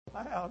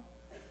loud.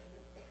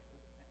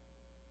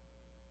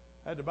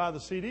 I had to buy the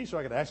CD so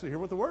I could actually hear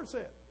what the word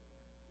said.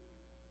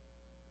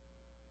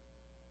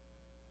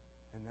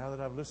 And now that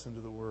I've listened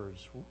to the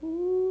words,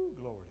 woo,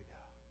 glory to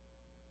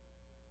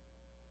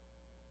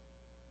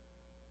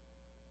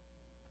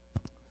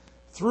God.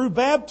 Through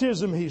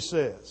baptism, he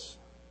says,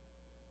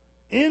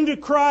 into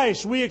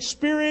Christ we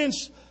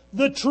experience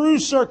the true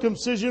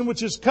circumcision,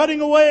 which is cutting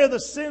away the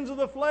sins of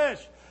the flesh.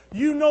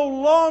 You no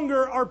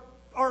longer are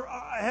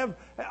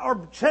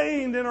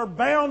chained and are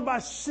bound by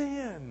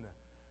sin.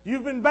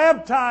 You've been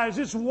baptized.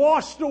 It's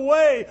washed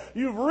away.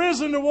 You've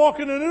risen to walk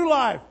in a new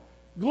life.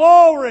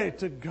 Glory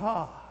to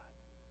God.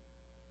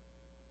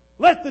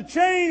 Let the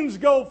chains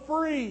go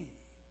free.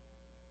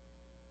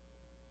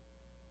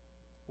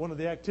 One of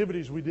the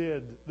activities we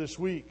did this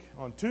week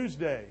on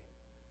Tuesday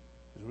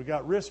is we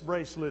got wrist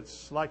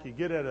bracelets like you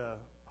get at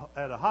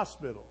a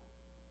hospital.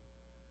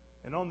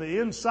 And on the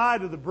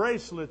inside of the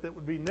bracelet that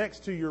would be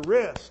next to your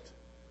wrist,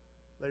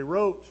 they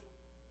wrote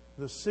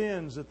the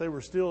sins that they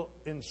were still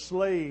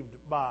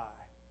enslaved by.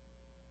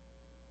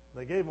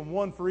 They gave them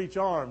one for each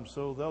arm,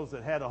 so those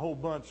that had a whole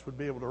bunch would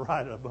be able to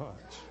write a bunch.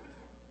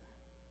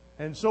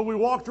 And so we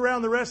walked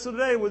around the rest of the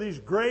day with these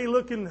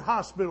gray-looking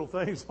hospital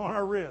things on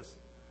our wrists.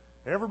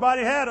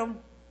 Everybody had them.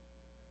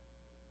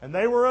 And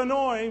they were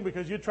annoying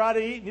because you'd try to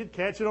eat and you'd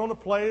catch it on a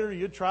plate, or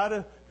you'd try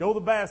to go to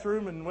the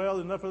bathroom and, well,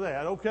 enough of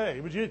that.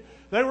 Okay. But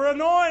they were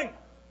annoying.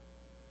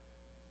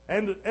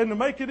 And to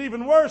make it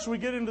even worse, we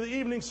get into the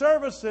evening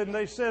service and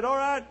they said, all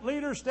right,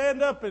 leaders,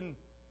 stand up and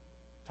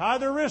tie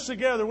their wrists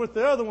together with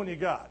the other one you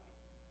got.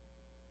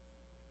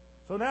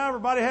 So now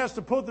everybody has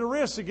to put their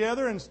wrists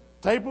together and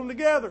tape them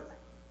together.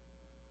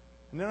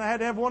 And then I had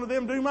to have one of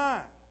them do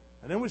mine.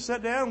 And then we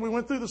sat down and we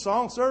went through the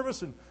song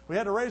service and we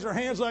had to raise our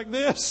hands like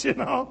this,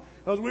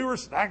 because we were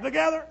stacked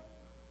together.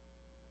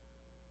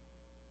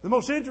 The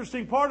most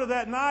interesting part of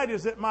that night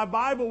is that my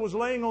Bible was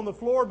laying on the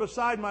floor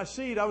beside my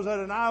seat. I was at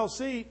an aisle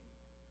seat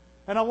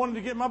and I wanted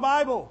to get my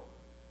Bible.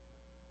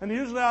 And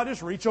usually I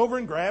just reach over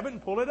and grab it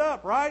and pull it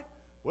up, right?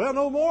 Well,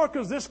 no more,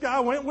 because this guy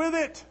went with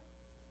it.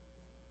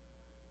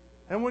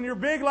 And when you're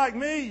big like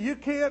me, you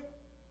can't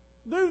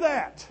do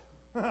that.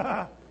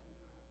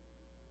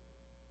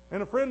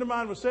 And a friend of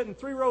mine was sitting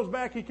 3 rows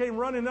back. He came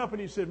running up and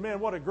he said,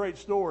 man, what a great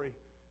story.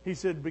 He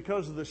said,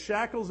 because of the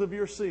shackles of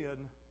your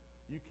sin,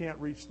 you can't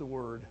reach the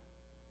Word.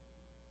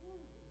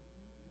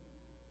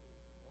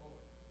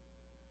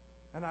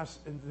 And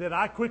then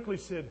I quickly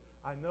said,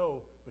 I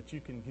know, but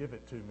you can give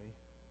it to me.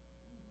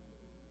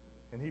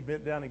 And he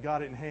bent down and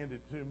got it and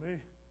handed it to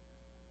me.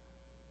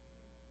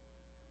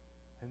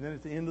 And then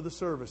at the end of the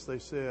service, they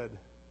said,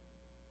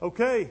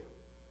 okay,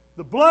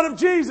 the blood of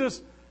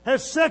Jesus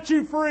has set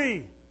you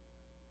free.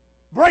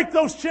 Break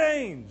those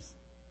chains.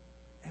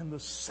 And the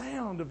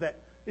sound of that,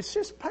 it's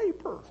just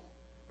paper,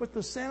 but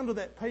the sound of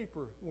that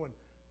paper going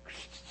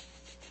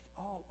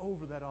all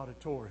over that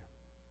auditorium.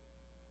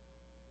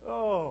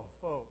 Oh,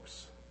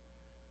 folks,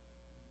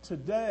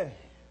 today,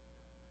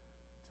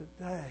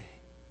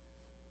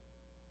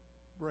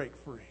 break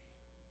free.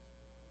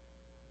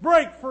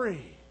 Break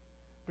free,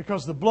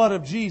 because the blood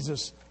of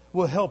Jesus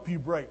will help you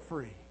break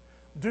free.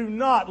 Do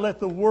not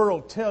let the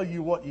world tell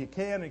you what you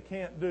can and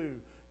can't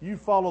do. You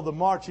follow the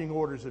marching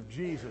orders of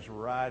Jesus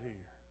right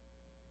here.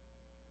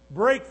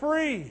 Break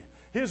free.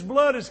 His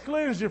blood has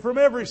cleansed you from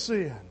every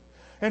sin.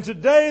 And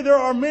today there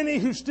are many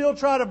who still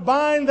try to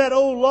bind that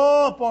old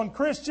law upon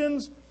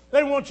Christians.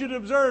 They want you to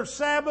observe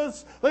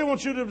Sabbaths. They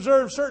want you to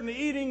observe certain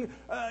eating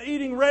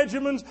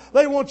regimens.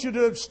 They want you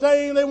to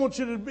abstain. They want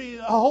you to be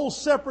a whole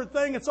separate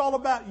thing. It's all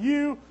about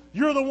you.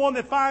 You're the one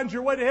that finds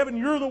your way to heaven.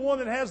 You're the one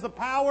that has the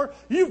power.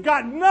 You've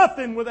got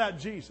nothing without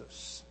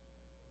Jesus.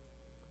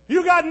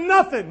 You got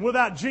nothing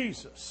without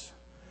Jesus.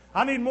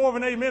 I need more of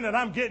an amen than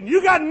I'm getting.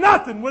 You got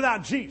nothing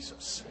without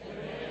Jesus.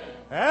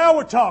 Now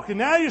we're talking.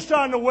 Now you're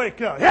starting to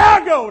wake up. Here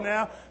I go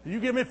now. You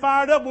get me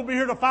fired up, we'll be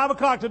here till 5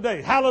 o'clock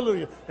today.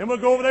 Hallelujah. And we'll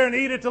go over there and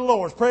eat at the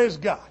Lord's. Praise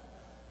God.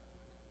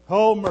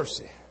 Oh,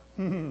 mercy.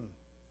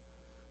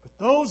 But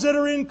those that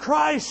are in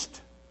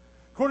Christ,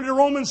 according to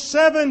Romans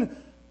 7,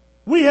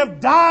 we have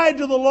died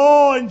to the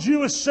law and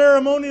Jewish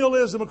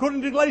ceremonialism.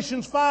 According to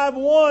Galatians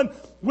 5:1,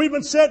 we've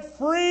been set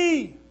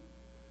free.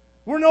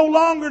 We're no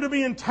longer to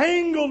be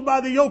entangled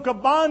by the yoke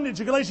of bondage.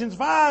 In Galatians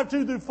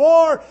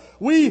 5:2-4,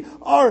 we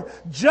are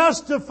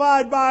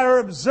justified by our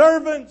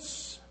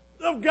observance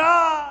of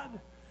God.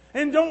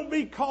 And don't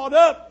be caught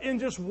up in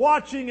just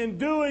watching and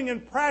doing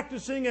and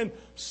practicing and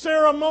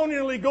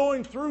ceremonially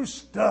going through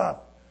stuff.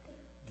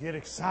 Get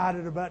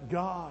excited about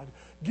God.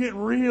 Get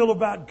real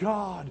about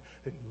God.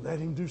 And let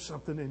Him do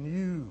something in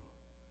you.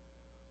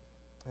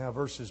 Now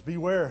verses,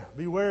 beware,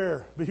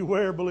 beware,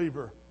 beware,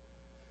 believer.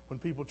 When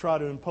people try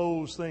to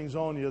impose things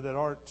on you that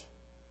aren't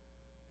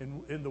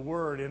in the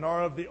Word and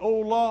are of the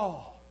old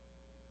law.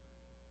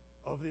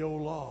 Of the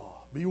old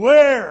law.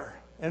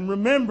 Beware and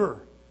remember,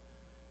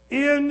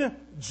 in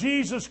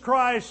Jesus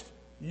Christ,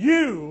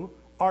 you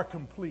are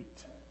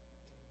complete.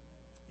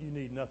 You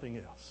need nothing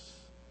else.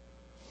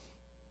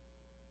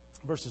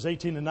 Verses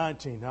 18 and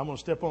 19. Now I'm going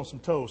to step on some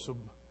toes, so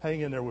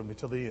Hang in there with me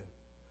till the end.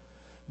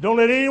 Don't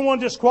let anyone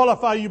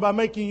disqualify you by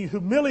making you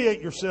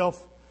humiliate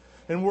yourself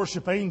and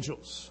worship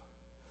angels.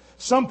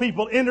 Some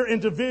people enter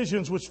into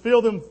visions which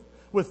fill them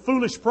with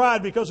foolish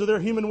pride because of their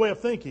human way of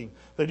thinking.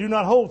 They do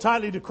not hold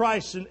tightly to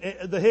Christ,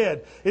 the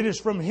head. It is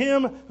from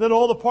Him that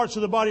all the parts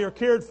of the body are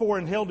cared for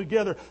and held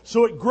together,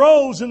 so it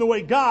grows in the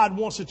way God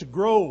wants it to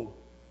grow.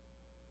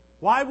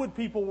 Why would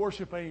people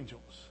worship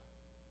angels?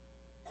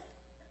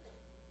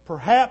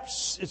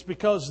 Perhaps it's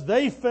because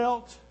they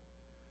felt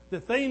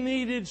that they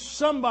needed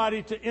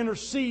somebody to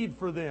intercede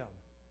for them.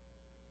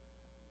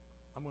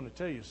 I'm going to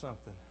tell you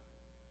something.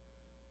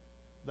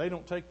 They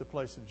don't take the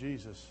place of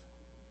Jesus,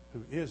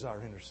 who is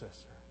our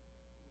intercessor.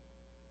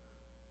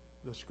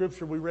 The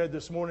scripture we read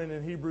this morning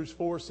in Hebrews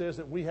 4 says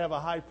that we have a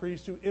high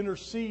priest who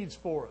intercedes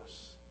for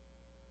us.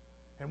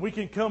 And we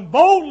can come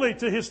boldly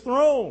to His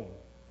throne.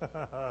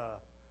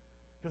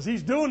 Because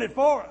He's doing it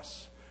for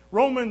us.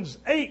 Romans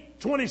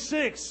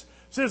 8:26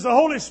 says the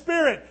Holy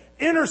Spirit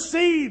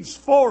intercedes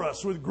for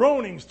us with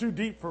groanings too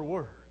deep for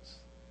words.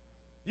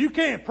 You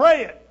can't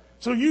pray it,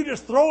 so you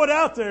just throw it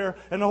out there,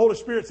 and the Holy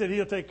Spirit said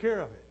He'll take care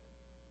of it.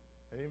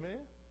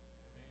 Amen?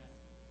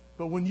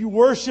 But when you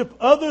worship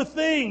other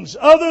things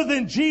other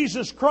than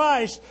Jesus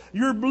Christ,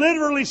 you're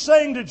literally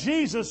saying to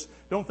Jesus,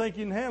 don't think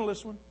you can handle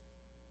this one.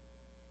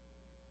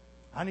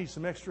 I need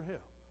some extra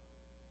help.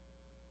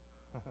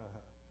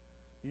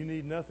 You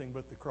need nothing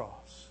but the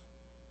cross.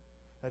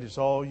 That is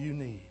all you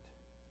need.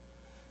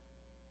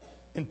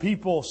 And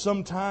people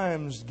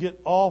sometimes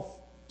get off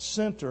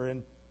center,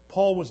 and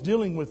Paul was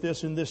dealing with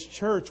this in this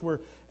church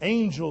where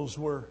angels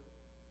were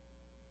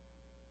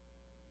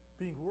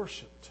being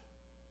worshipped.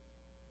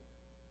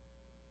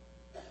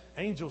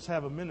 Angels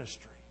have a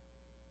ministry.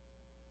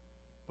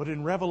 But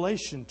in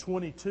Revelation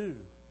 22,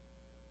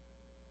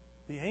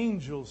 the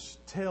angels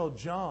tell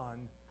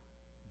John,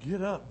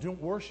 get up,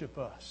 don't worship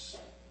us.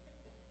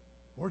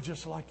 We're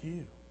just like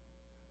you.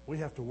 We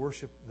have to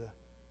worship the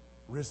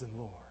risen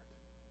Lord.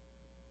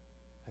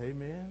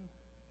 Amen.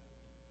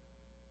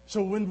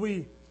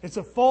 So it's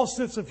a false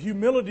sense of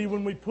humility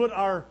when we put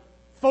our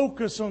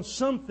focus on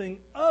something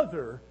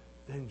other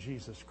than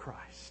Jesus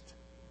Christ.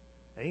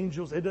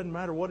 Angels, it doesn't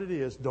matter what it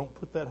is, don't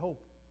put that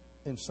hope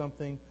in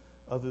something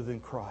other than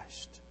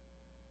Christ.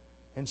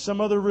 And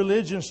some other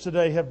religions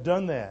today have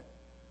done that.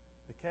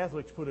 The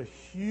Catholics put a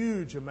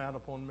huge amount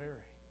upon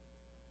Mary.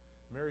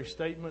 Mary's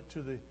statement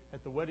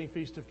at the wedding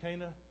feast of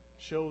Cana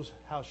shows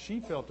how she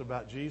felt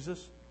about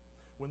Jesus.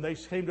 When they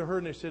came to her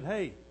and they said,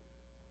 hey,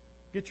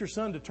 get your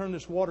son to turn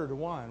this water to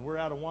wine. We're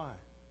out of wine.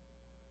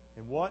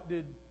 And what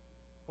did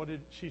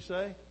she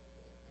say?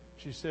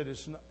 She said,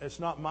 it's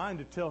not mine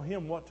to tell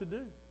him what to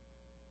do.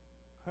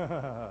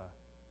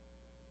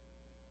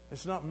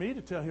 It's not me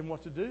to tell him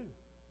what to do.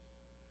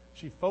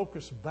 She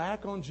focused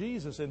back on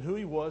Jesus and who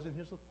He was and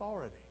His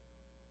authority.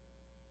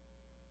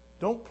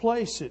 Don't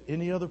place it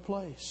any other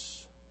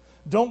place.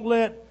 Don't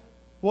let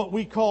what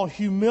we call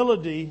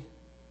humility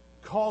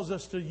cause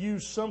us to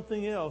use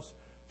something else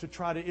to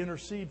try to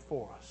intercede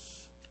for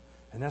us.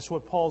 And that's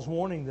what Paul's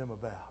warning them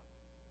about.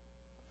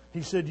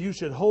 He said you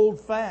should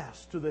hold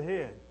fast to the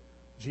head,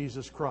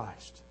 Jesus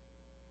Christ.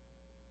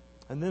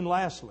 And then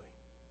lastly,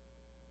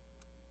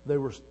 they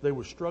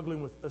were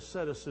struggling with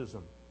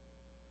asceticism.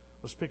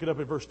 Let's pick it up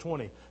at verse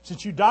 20.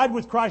 Since you died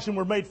with Christ and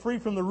were made free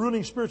from the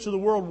ruling spirits of the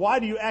world, why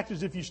do you act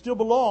as if you still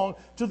belong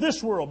to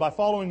this world by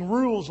following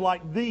rules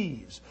like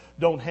these?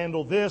 Don't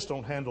handle this,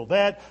 don't handle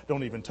that,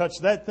 don't even touch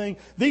that thing.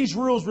 These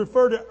rules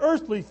refer to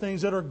earthly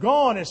things that are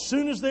gone as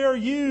soon as they are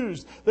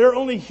used. They're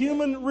only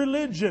human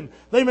religion.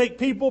 They make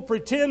people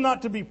pretend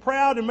not to be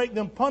proud and make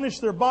them punish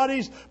their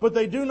bodies, but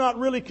they do not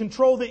really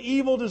control the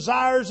evil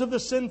desires of the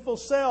sinful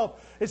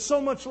self. It's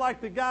so much like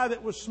the guy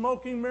that was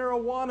smoking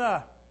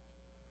marijuana,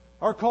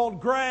 or called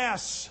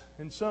grass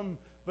in some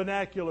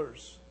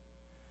vernaculars.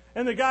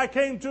 And the guy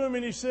came to him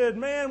and he said,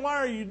 man, why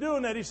are you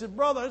doing that? He said,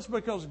 brother, it's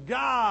because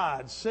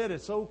God said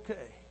it's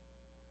okay.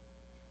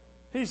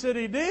 He said,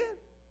 He did?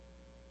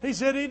 He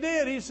said, He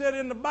did. He said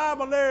in the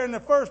Bible there, in the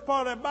first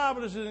part of that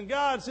Bible, it says, and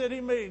God said He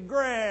made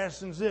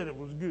grass and said it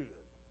was good.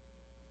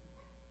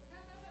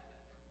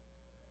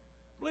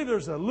 I believe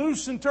there's a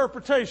loose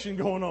interpretation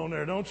going on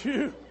there, don't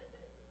you?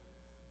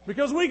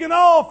 Because we can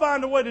all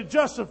find a way to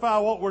justify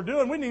what we're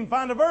doing. We need to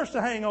find a verse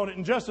to hang on it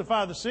and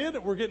justify the sin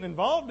that we're getting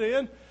involved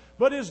in.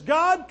 But is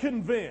God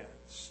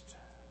convinced?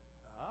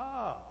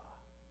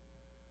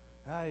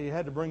 You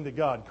had to bring the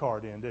God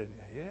card in, didn't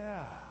you?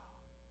 Yeah.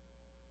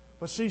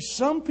 But see,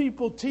 some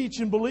people teach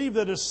and believe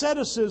that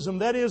asceticism,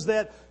 that is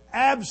that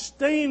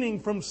abstaining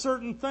from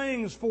certain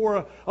things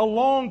for a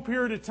long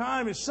period of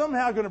time, is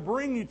somehow going to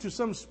bring you to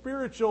some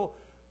spiritual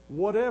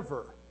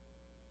whatever.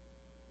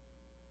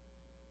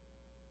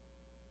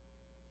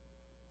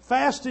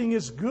 Fasting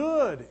is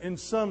good in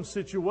some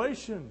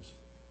situations.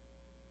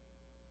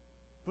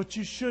 But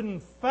you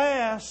shouldn't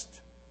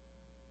fast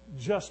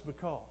just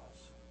because.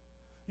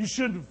 You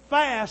shouldn't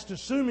fast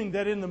assuming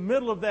that in the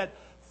middle of that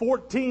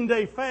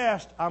 14-day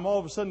fast, I'm all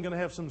of a sudden going to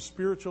have some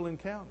spiritual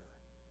encounter.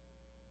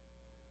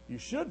 You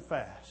should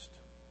fast.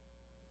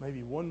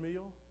 Maybe one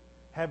meal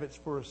habits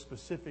for a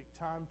specific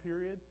time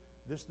period,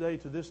 this day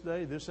to this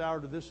day, this hour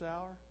to this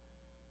hour.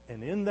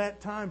 And in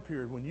that time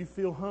period, when you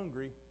feel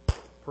hungry,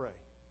 pray.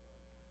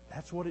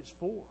 That's what it's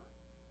for.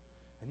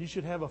 And you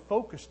should have a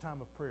focused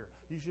time of prayer.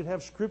 You should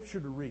have Scripture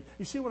to read.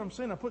 You see what I'm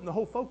saying? I'm putting the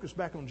whole focus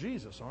back on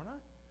Jesus, aren't I?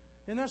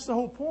 And that's the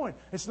whole point.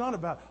 It's not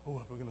about,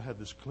 oh, we're going to have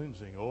this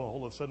cleansing. Oh,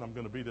 all of a sudden I'm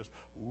going to be this.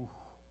 Ooh.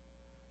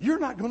 You're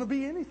not going to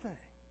be anything.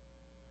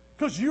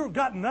 Because you've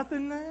got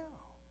nothing now.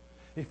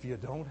 If you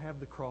don't have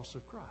the cross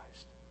of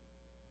Christ,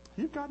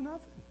 you've got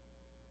nothing.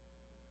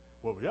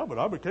 Well, yeah, but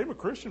I became a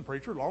Christian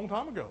preacher a long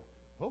time ago.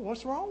 Well,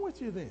 what's wrong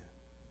with you then?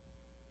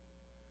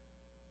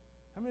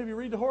 How many of you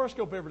read the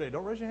horoscope every day?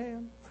 Don't raise your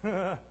hand.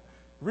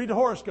 Read the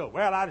horoscope.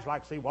 Well, I just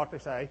like to see what they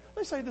say.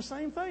 They say the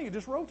same thing. It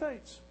just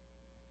rotates.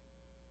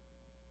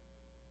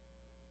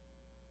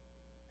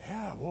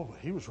 Yeah, well,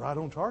 he was right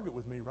on target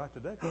with me right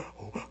today. How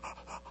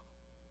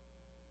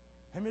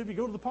many of you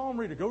go to the palm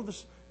reader? Go to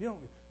this,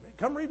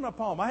 come read my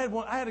palm. I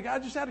had a guy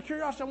just out of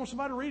curiosity. I want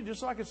somebody to read it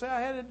just so I could say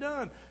I had it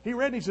done. He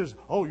read and he says,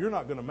 oh, you're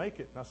not going to make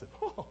it. And I said,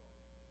 oh,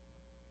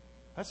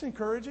 that's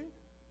encouraging.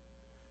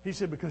 He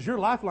said, because your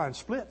lifeline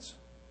splits.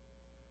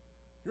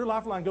 Your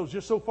lifeline goes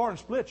just so far and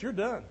splits, you're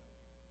done.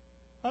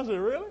 I said,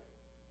 really?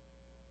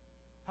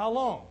 How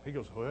long? He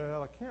goes,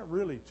 well, I can't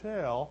really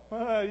tell.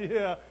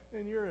 Yeah,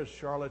 and you're a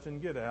charlatan.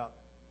 Get out.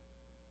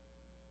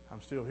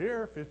 I'm still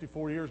here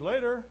 54 years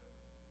later.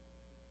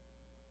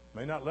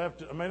 I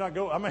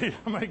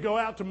may go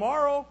out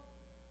tomorrow,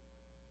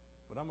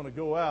 but I'm going to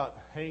go out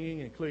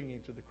hanging and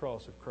clinging to the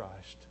cross of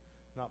Christ,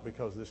 not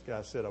because this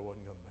guy said I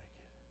wasn't going to make it.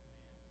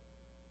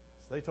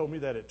 So they told me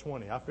that at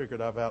 20. I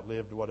figured I've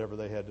outlived whatever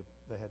they had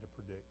to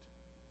predict.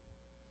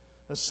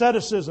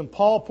 Asceticism.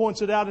 Paul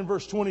points it out in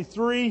verse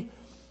 23.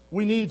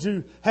 We need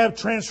to have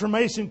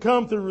transformation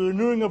come through the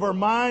renewing of our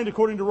mind,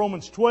 according to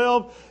Romans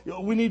 12.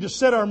 We need to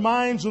set our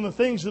minds on the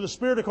things of the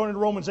Spirit, according to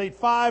Romans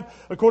 8:5.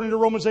 According to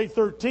Romans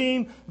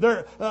 8:13,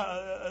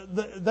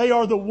 they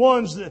are the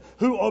ones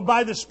who are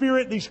by the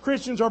Spirit. These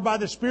Christians are by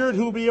the Spirit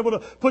who will be able to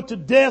put to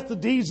death the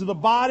deeds of the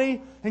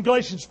body. In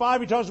Galatians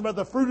 5, he talks about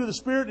the fruit of the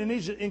Spirit, and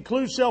it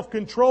includes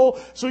self-control.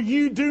 So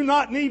you do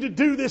not need to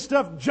do this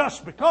stuff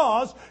just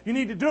because. You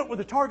need to do it with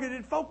a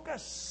targeted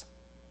focus.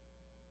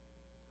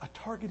 A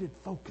targeted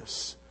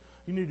focus.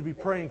 You need to be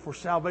praying for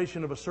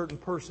salvation of a certain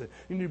person.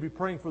 You need to be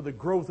praying for the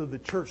growth of the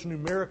church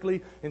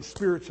numerically and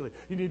spiritually.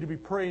 You need to be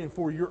praying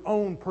for your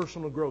own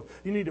personal growth.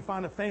 You need to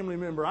find a family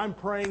member. I'm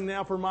praying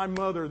now for my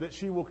mother that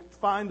she will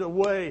find a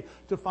way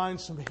to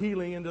find some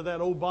healing into that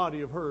old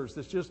body of hers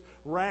that's just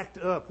racked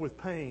up with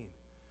pain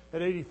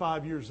at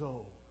 85 years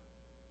old.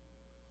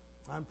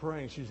 I'm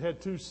praying. She's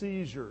had 2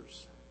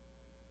 seizures.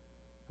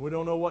 We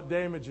don't know what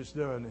damage it's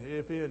done,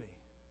 if any.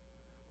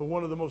 But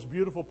one of the most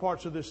beautiful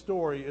parts of this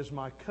story is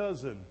my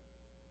cousin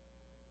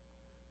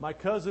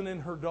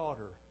and her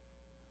daughter,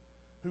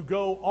 who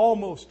go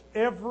almost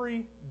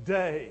every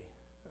day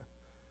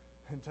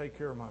and take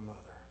care of my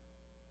mother.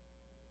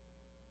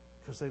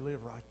 Because they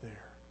live right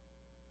there.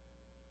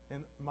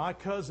 And my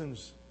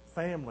cousin's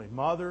family,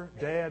 mother,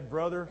 dad,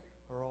 brother,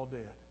 are all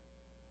dead.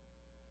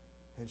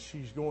 And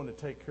she's going to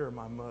take care of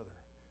my mother.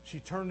 She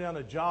turned down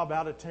a job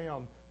out of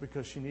town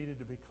because she needed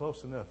to be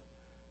close enough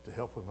to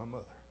help with my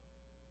mother.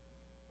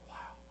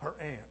 Her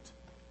aunt.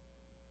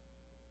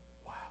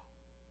 Wow.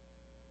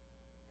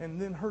 And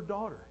then her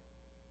daughter,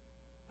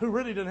 who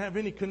really didn't have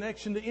any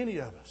connection to any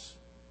of us.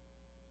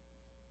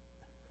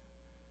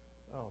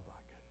 Oh,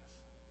 my goodness.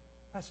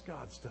 That's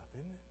God's stuff,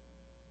 isn't it?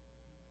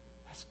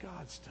 That's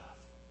God's stuff.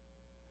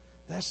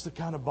 That's the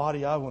kind of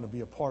body I want to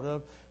be a part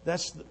of.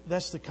 That's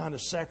the kind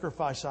of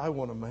sacrifice I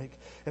want to make.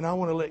 And I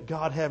want to let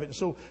God have it. And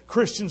so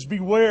Christians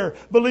beware,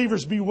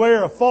 believers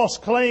beware of false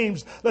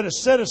claims that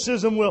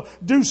asceticism will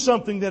do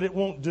something that it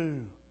won't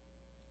do.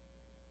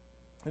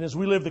 And as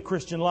we live the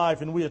Christian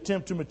life and we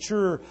attempt to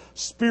mature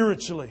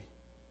spiritually,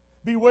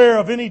 beware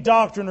of any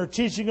doctrine or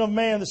teaching of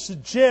man that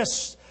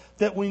suggests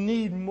that we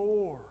need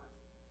more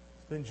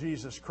than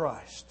Jesus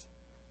Christ.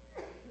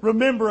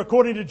 Remember,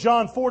 according to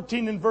John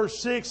 14 and verse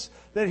 6,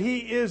 that He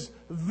is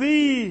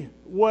the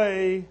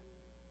way,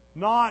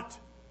 not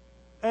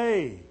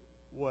a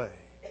way.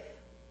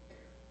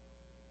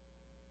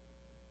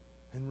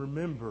 And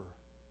remember,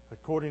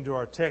 according to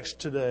our text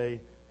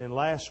today and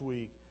last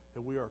week,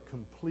 that we are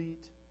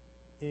complete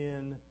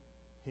in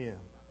Him.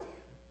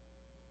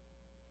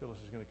 Phyllis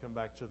is going to come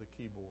back to the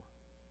keyboard.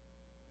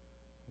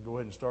 Go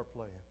ahead and start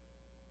playing.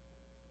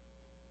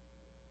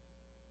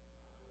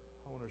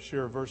 I want to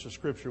share a verse of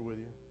Scripture with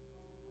you,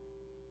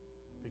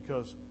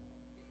 because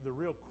the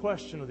real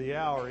question of the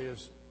hour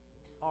is,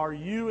 are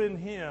you in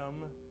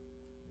Him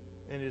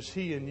and is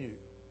He in you?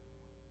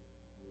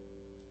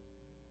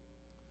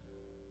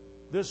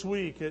 This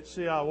week at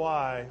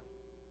CIY,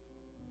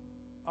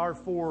 our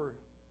 4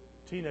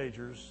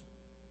 teenagers,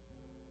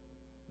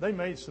 they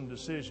made some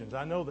decisions.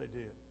 I know they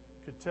did.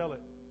 Could tell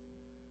it.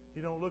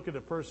 You don't look at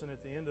a person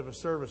at the end of a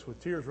service with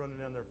tears running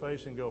down their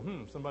face and go,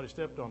 somebody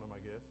stepped on them, I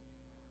guess.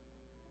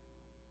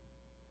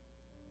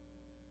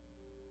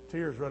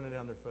 Tears running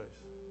down their face.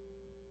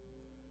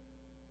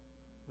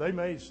 they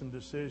made some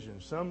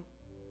decisions. Some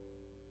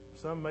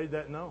made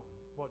that known,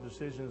 what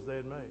decisions they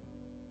had made.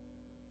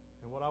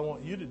 And what I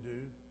want you to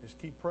do is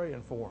keep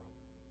praying for them.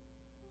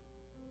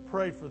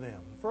 Pray for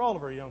them. For all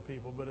of our young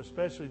people, but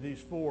especially these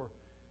four,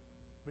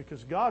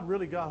 because God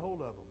really got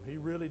hold of them. He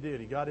really did.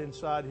 He got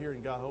inside here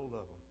and got hold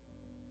of them.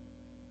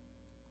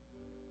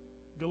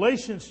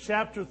 Galatians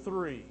chapter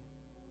 3,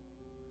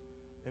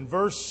 in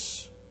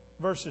verses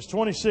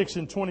 26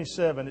 and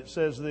 27, it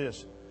says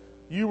this: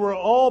 You were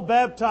all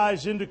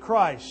baptized into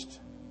Christ,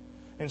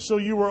 and so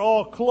you were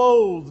all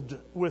clothed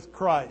with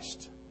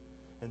Christ.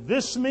 And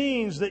this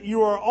means that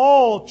you are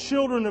all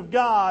children of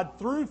God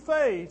through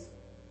faith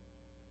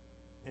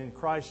in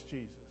Christ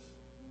Jesus.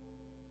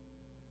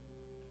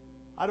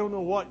 I don't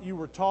know what you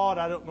were taught.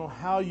 I don't know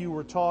how you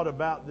were taught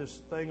about this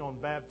thing on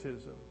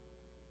baptism.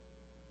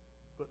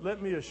 But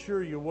let me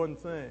assure you one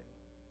thing,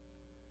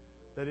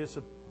 that it's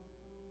a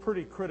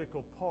pretty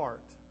critical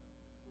part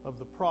of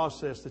the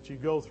process that you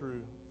go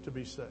through to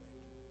be saved.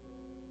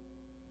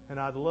 And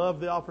I'd love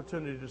the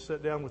opportunity to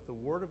sit down with the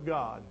Word of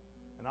God,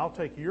 and I'll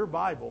take your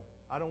Bible.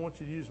 I don't want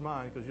you to use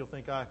mine because you'll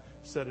think I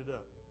set it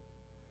up.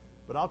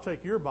 But I'll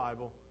take your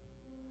Bible,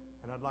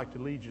 and I'd like to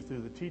lead you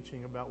through the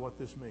teaching about what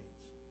this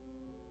means.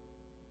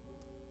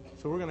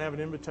 So we're going to have an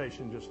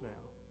invitation just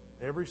now.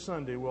 Every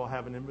Sunday we'll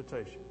have an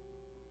invitation.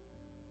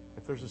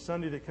 If there's a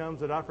Sunday that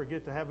comes that I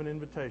forget to have an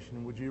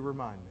invitation, would you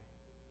remind me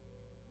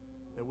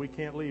that we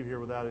can't leave here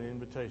without an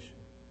invitation?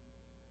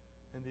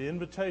 And the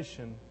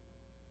invitation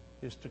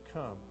is to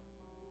come.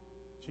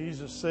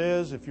 Jesus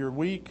says, if you're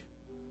weak,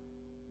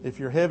 if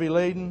you're heavy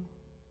laden,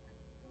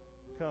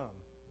 come.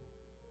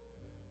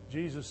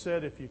 Jesus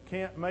said, if you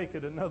can't make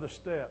it another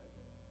step,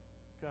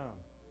 come.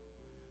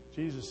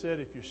 Jesus said,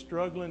 if you're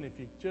struggling, if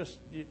you're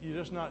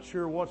just not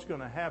sure what's going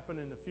to happen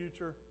in the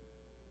future,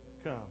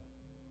 come.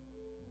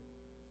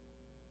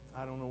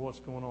 I don't know what's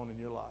going on in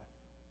your life.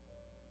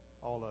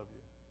 All of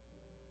you.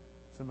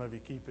 Some of you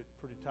keep it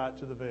pretty tight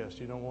to the vest.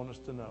 You don't want us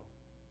to know.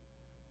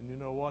 And you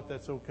know what?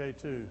 That's okay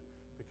too.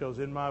 Because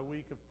in my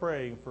week of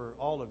praying for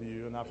all of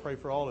you, and I pray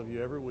for all of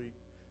you every week,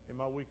 in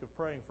my week of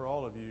praying for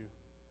all of you,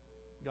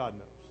 God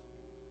knows.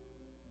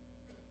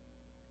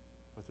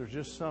 But there's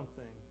just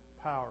something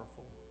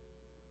powerful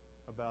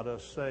about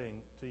us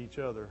saying to each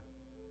other,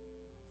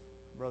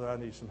 brother, I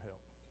need some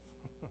help.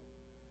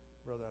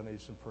 Brother, I need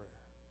some prayer.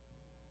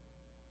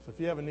 So if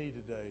you have a need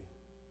today,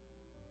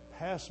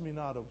 pass me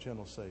not, O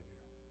gentle Savior.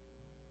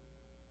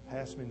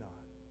 Pass me not,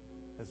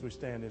 as we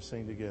stand and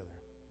sing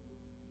together.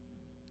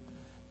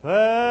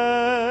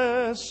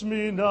 Pass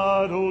me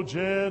not, O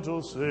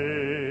gentle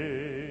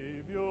Savior.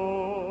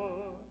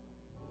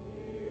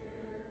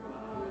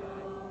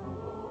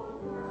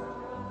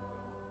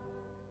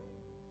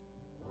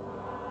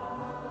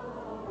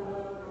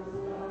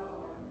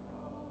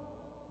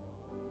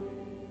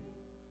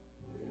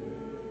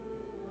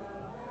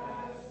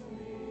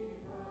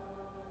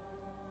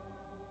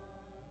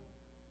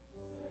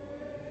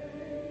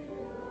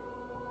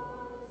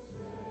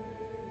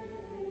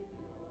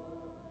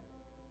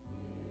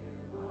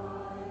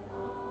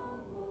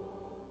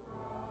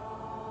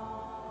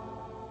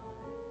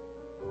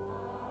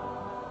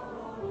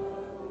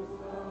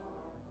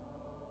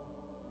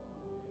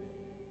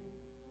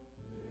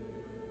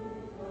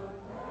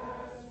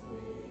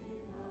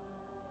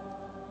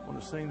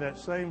 Sing that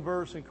same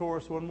verse and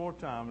chorus one more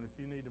time. And if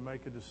you need to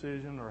make a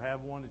decision or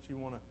have one that you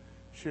want to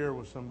share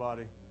with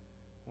somebody,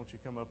 won't you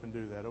come up and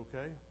do that,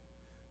 okay?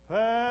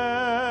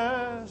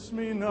 Pass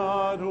me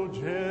not, O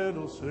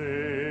gentle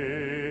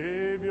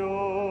Savior.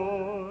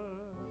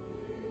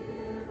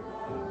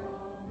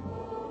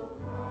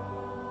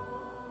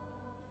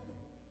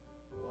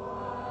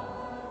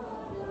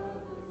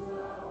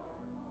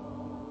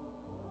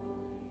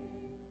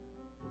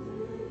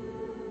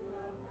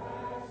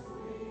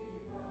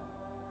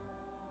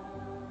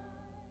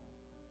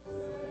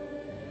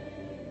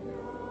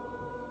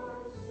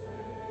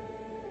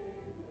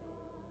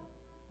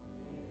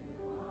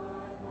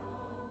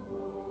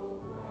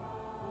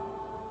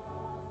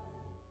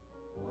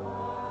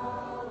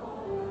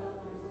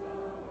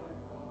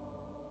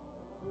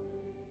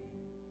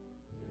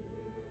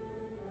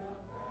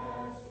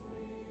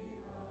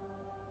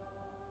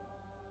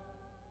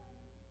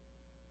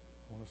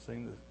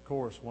 Sing the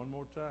chorus one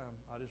more time.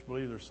 I just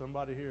believe there's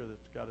somebody here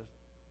that's got a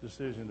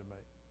decision to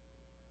make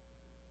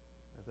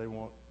that they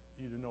want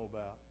you to know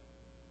about.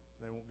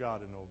 They want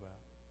God to know about.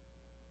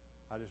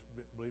 I just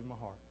believe in my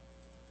heart.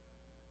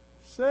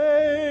 Savior,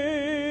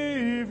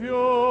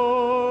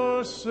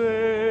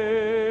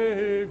 Savior,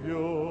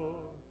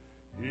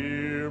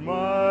 hear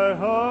my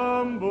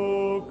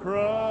humble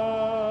cry.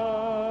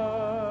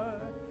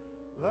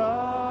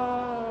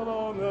 Loud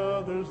on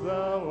others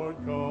thou art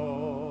calling.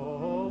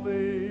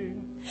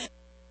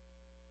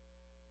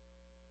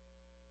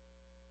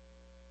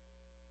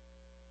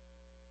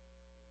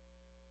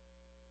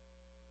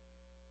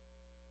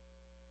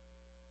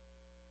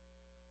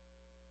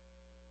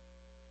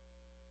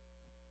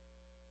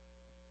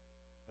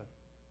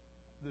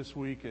 This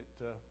week at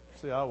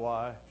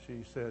CIY,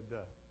 she said,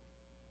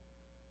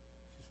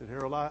 said,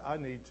 Harold, I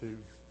need to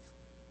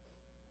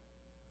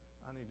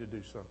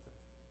do something.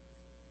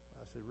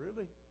 I said,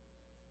 really?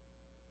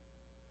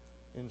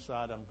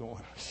 Inside I'm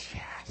going,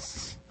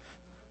 yes.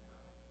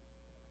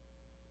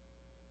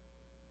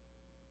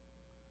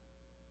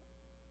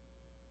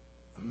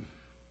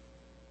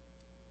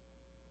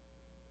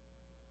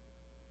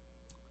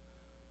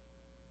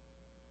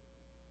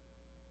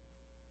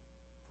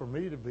 For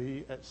me to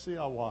be at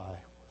CIY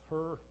with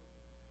her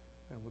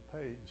and with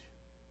Paige,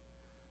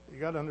 you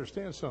got to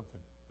understand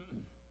something.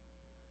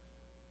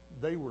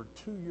 They were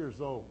 2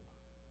 years old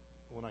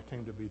when I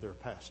came to be their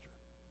pastor.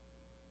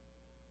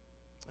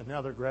 And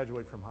now they're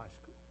graduating from high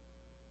school.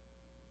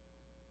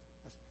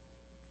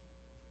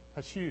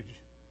 That's huge.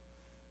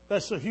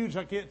 That's so huge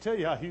I can't tell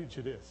you how huge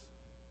it is.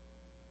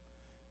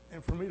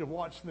 And for me to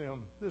watch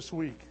them this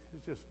week,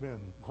 it's just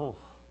been, oh.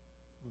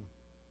 And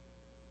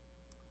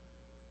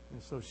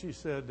so she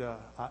said,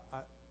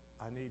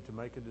 I need to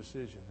make a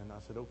decision. And I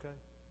said, okay,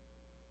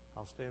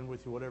 I'll stand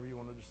with you, whatever you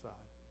want to decide.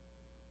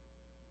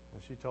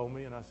 And she told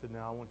me, and I said,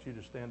 now I want you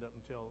to stand up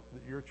and tell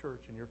your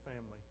church and your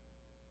family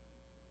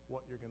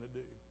what you're going to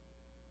do.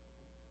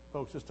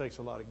 Folks, this takes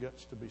a lot of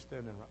guts to be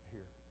standing right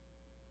here.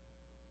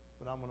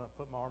 But I'm going to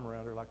put my arm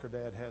around her like her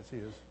dad has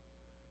his,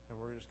 and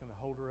we're just going to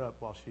hold her up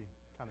while she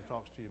kind of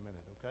talks to you a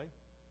minute, okay?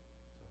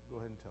 So go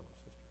ahead and tell us,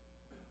 sister.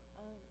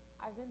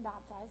 I've been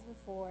baptized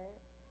before.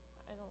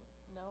 I don't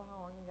know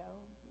how long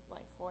ago,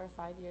 like 4 or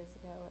 5 years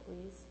ago at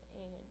least.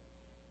 And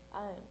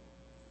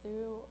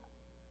through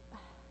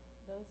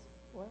those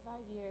 4 or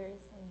 5 years,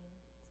 I mean,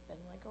 it's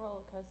been like a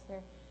roller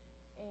coaster.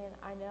 And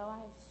I know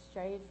I've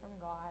strayed from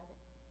God,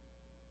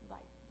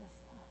 like just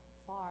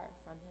far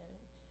from Him.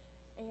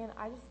 And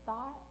I just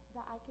thought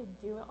that I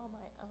could do it on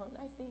my own,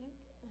 I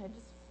think. And I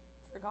just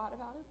forgot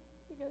about it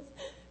because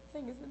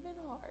things have been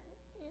hard.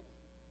 And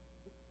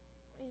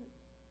I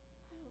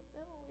don't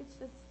know, it's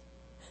just,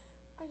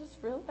 I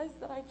just realized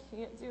that I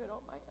can't do it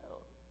on my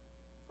own.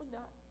 And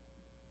that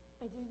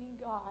I do need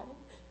God.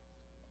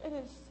 And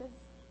it's just,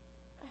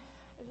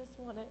 I just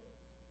want to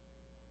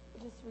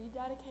just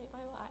rededicate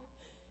my life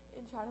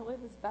and try to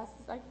live as best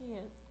as I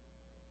can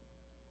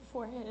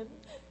for Him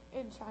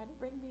and try to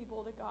bring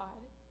people to God.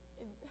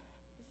 And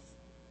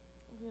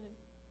I'm going to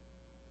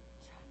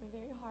try my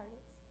very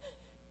hardest.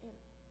 And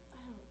I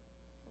don't,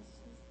 it's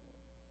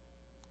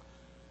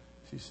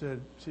just...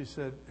 She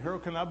said,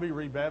 Harold, can I be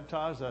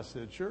rebaptized? I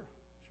said, sure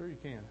you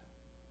can.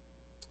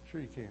 Sure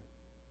you can.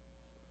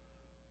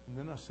 And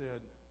then I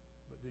said,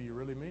 but do you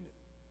really mean it?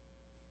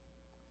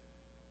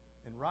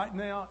 And right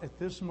now, at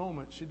this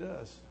moment, she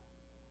does.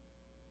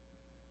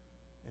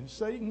 And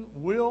Satan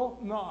will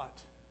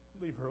not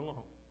leave her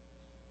alone.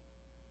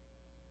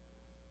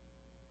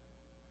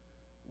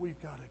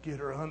 We've got to get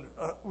her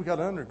we got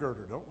to undergird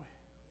her, don't we?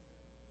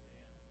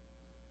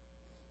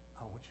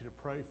 I want you to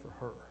pray for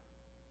her.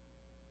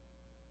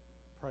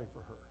 Pray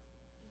for her.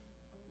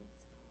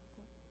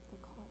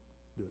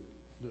 Do it.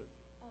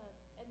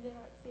 And then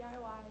at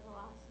CIY the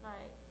last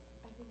night,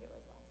 I think it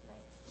was last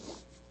night,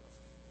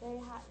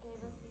 they gave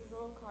us these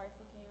little cards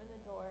that came in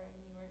the door, and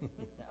you were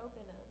supposed to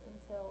open them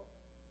until,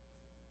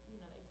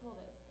 they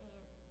told us.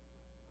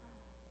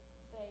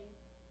 And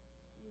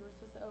you were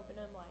supposed to open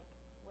them, like,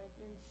 with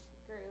your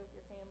group,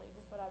 your family,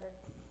 just whatever.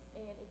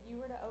 And if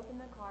you were to open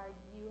the card,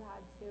 you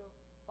had to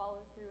follow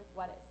through with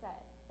what it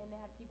said. And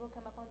they had people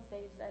come up on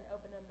stage and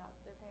open them up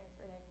to their parents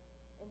for their.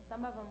 And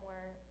some of them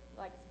were,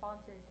 like,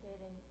 sponsored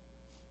kid in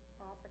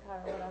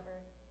Africa or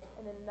whatever.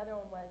 And then another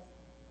one was,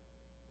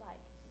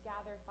 like,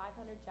 gather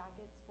 500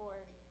 jackets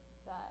for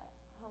the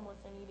homeless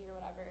or needy or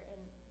whatever, and,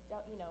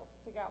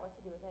 figure out what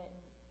to do with it and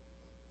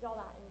do all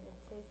that. And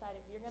they said,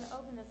 if you're going to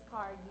open this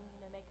card, you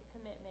need to make a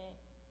commitment,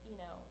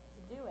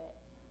 to do it,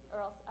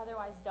 or else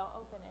otherwise don't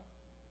open it.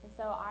 And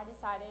so I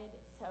decided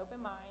to open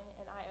mine,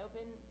 and I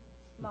opened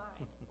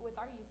mine with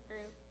our youth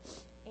group,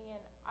 and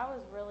I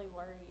was really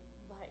worried.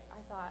 Like,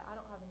 I thought, I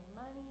don't have any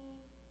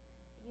money,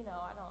 I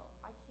don't know.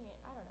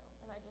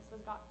 And I just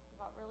got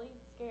really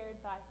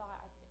scared, but I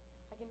thought,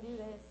 I can do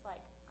this.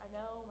 Like, I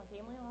know my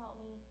family will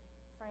help me,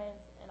 friends,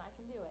 and I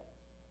can do it.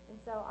 And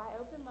so I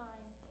opened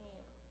mine,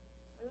 and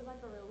it was like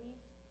a relief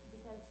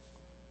because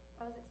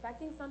I was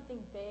expecting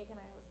something big,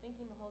 and I was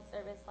thinking the whole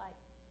service, like,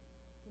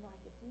 I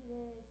could do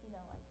this,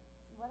 like,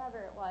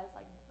 whatever it was.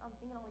 Like, I'm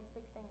thinking all these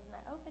big things, and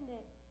I opened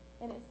it,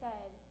 and it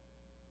said,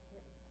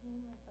 here, can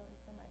you my phone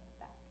from my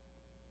back?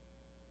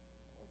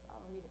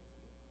 I'll read it to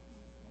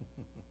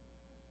you.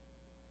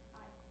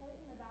 I put it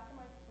in the back of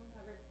my phone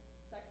cover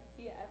so I could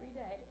see it every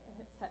day, and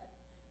it said,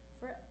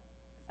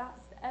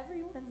 fast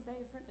every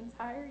Wednesday for an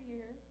entire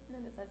year, and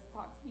then it says,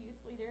 talk to the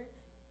youth leader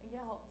and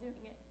get help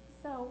doing it.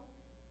 So,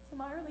 to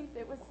my relief,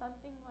 it was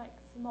something like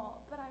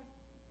small, but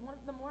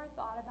the more I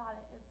thought about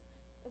it,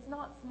 it's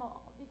not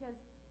small, because,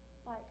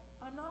 like,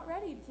 I'm not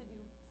ready to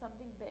do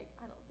something big,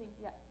 I don't think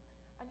yet.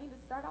 I need to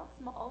start out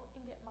small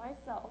and get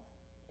myself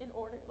in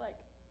order,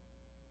 like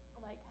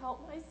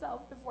help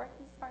myself before I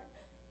can start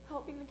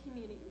helping the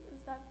community and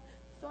stuff.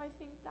 So I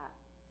think that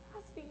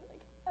fasting,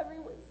 like, every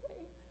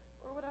Wednesday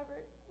or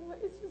whatever,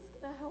 is just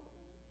going to help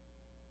me.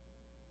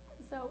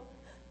 so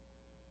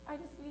I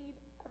just need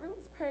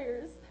everyone's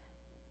prayers,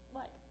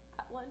 like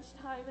at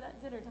lunchtime and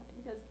at dinner time,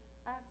 because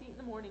I have to eat in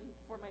the morning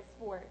for my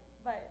sport.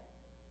 But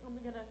I'm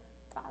going to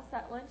fast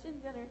at lunch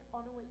and dinner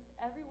on a Wednesday,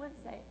 every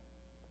Wednesday.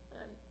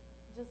 And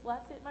just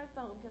left it in my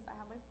phone because I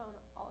have my phone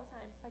all the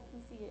time so I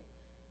can see it.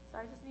 So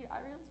I just need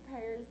everyone's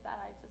prayers that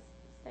I just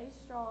stay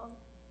strong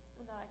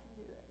and that I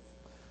can do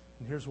this.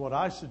 And here's what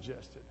I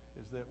suggested,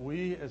 is that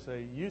we as a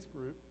youth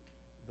group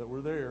that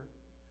were there,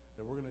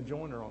 that we're going to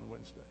join her on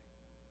Wednesday.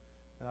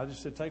 And I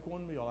just said, take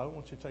one meal. I don't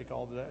want you to take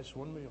all of that. It's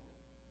one meal.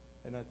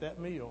 And at that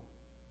meal,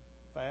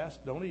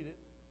 fast, don't eat it.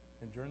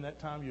 And during that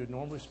time you would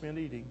normally spend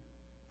eating,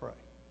 pray.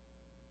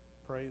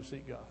 Pray and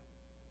seek God.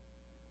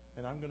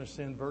 And I'm going to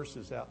send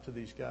verses out to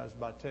these guys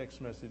by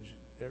text message.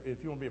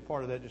 If you want to be a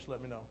part of that, just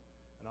let me know.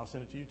 And I'll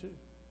send it to you too.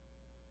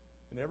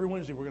 And every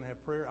Wednesday we're going to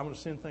have prayer. I'm going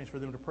to send things for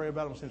them to pray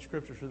about. I'm going to send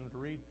scriptures for them to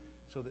read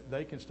so that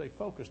they can stay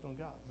focused on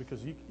God.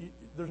 Because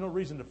there's no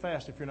reason to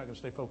fast if you're not going to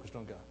stay focused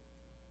on God.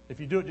 If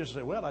you do it just to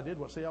say, well, I did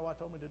what CLY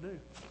told me to do.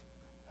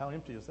 How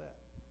empty is that?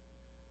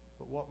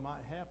 But what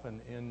might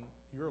happen in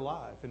your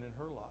life and in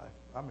her life,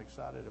 I'm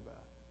excited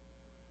about.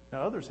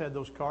 Now, others had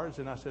those cards,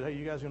 and I said, hey,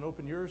 you guys going to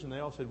open yours? And they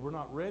all said, we're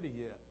not ready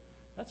yet.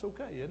 That's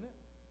okay, isn't it?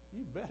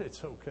 You bet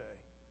it's okay.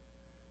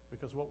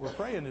 Because what we're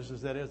praying is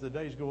that as the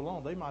days go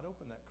along, they might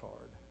open that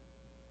card.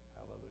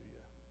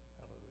 Hallelujah.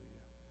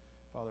 Hallelujah.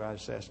 Father, I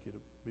just ask you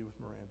to be with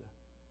Miranda.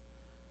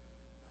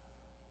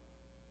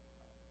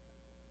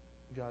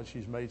 God,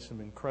 she's made some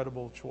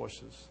incredible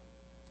choices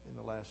in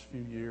the last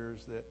few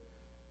years that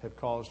have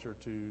caused her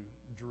to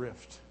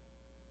drift.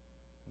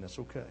 And that's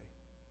okay.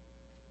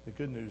 The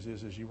good news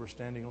is you were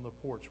standing on the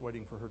porch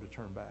waiting for her to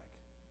turn back.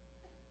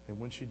 And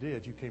when she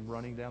did, you came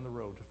running down the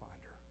road to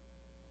find her.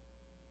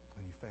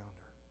 And you found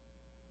her.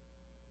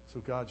 So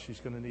God, she's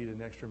going to need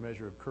an extra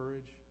measure of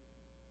courage.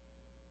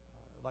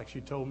 Like she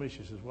told me,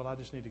 she says, well, I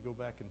just need to go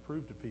back and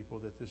prove to people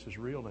that this is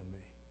real in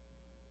me.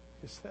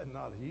 Is that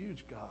not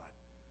huge, God?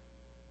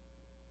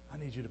 I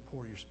need you to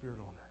pour your Spirit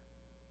on her.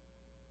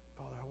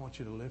 Father, I want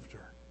you to lift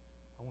her.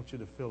 I want you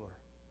to fill her.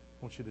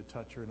 I want you to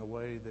touch her in a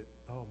way that,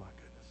 oh my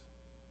goodness.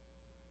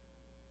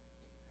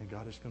 And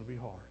God, it's going to be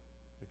hard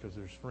because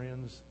there's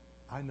friends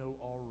I know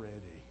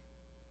already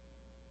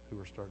who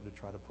are starting to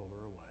try to pull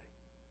her away.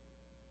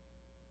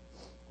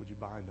 Would you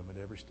bind them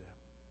at every step?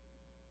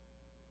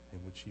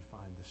 And would she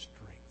find the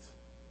strength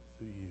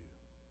through you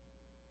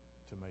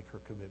to make her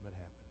commitment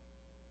happen?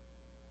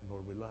 And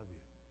Lord, we love you.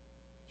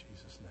 In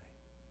Jesus' name,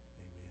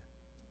 amen.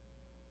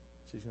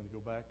 She's going to go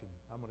back, and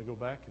I'm going to go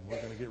back, and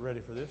we're going to get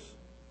ready for this.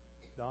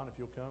 Don, if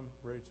you'll come,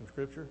 read some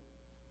scripture.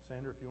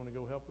 Sandra, if you want to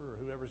go help her, or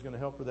whoever's going to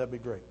help her, that'd be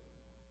great.